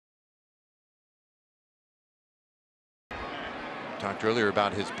talked earlier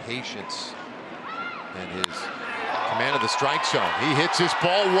about his patience and his command of the strike zone. He hits his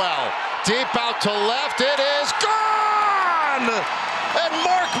ball well. Deep out to left. It is gone! And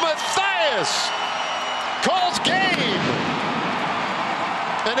Mark Mathias calls game.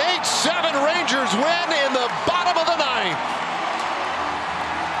 An 8-7 Rangers win in the bottom of the ninth.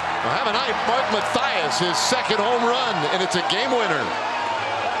 Well, have a night, Mark Mathias, his second home run, and it's a game winner.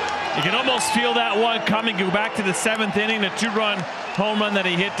 You can almost feel that one coming. Go back to the 7th inning, the 2-run home run that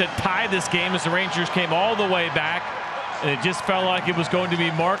he hit to tie this game as the Rangers came all the way back. And it just felt like it was going to be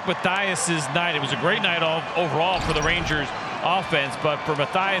Mark Mathias' night. It was a great night overall for the Rangers offense, but for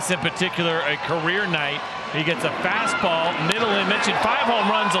Mathias in particular, a career night. He gets a fastball, middle, and mentioned 5 home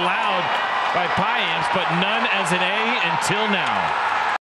runs allowed by Payamps, but none as an A until now.